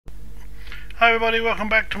Hi everybody, welcome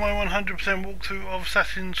back to my 100% walkthrough of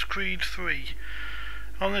Assassin's Creed 3.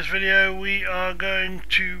 On this video we are going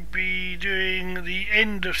to be doing the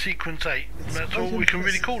end of Sequence 8. That's all we can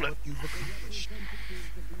really call it.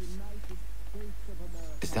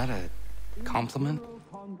 Is that a compliment?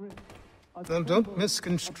 Well, don't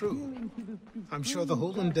misconstrue. I'm sure the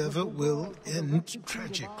whole endeavor will end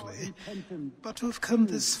tragically. But to have come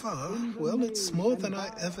this far, well, it's more than I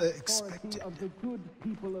ever expected.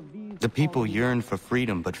 The people yearned for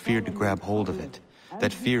freedom but feared to grab hold of it.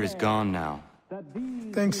 That fear is gone now.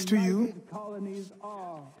 Thanks to you?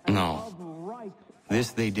 No.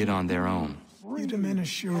 This they did on their own. You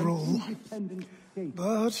diminish your role.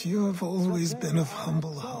 But you have always been of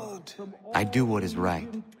humble heart. I do what is right.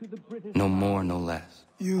 No more, no less.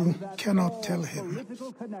 You cannot tell him.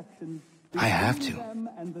 I have to.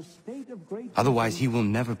 Otherwise he will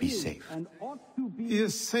never be safe. He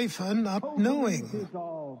is safer not knowing.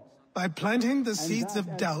 By planting the seeds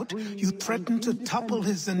of doubt, you threaten to topple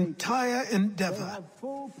his entire endeavor.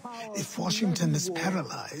 If Washington is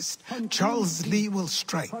paralyzed, Charles Lee will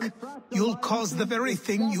strike. You'll cause the very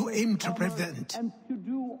thing you aim to prevent.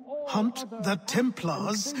 Hunt the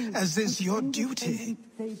Templars, as is your duty.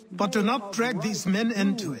 But do not drag these men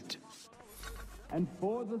into it. And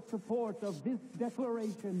for the support of this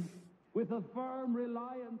declaration, with a firm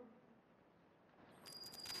reliance...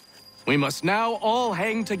 We must now all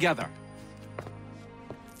hang together.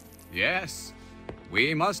 Yes,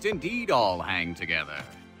 we must indeed all hang together.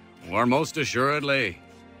 Or most assuredly,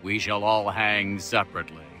 we shall all hang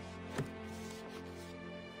separately.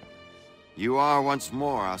 You are once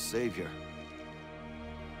more our savior.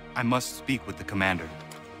 I must speak with the commander.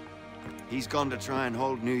 He's gone to try and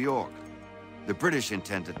hold New York. The British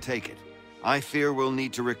intend to take it. I fear we'll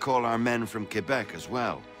need to recall our men from Quebec as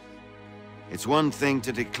well. It's one thing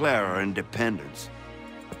to declare our independence.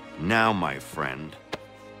 Now, my friend,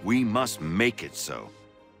 we must make it so.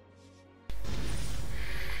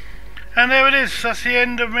 And there it is, that's the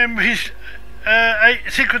end of Memories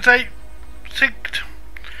Sequence 8 synced.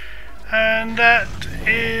 And that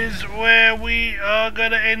is where we are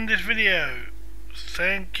going to end this video.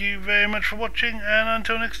 Thank you very much for watching, and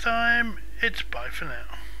until next time, it's bye for now.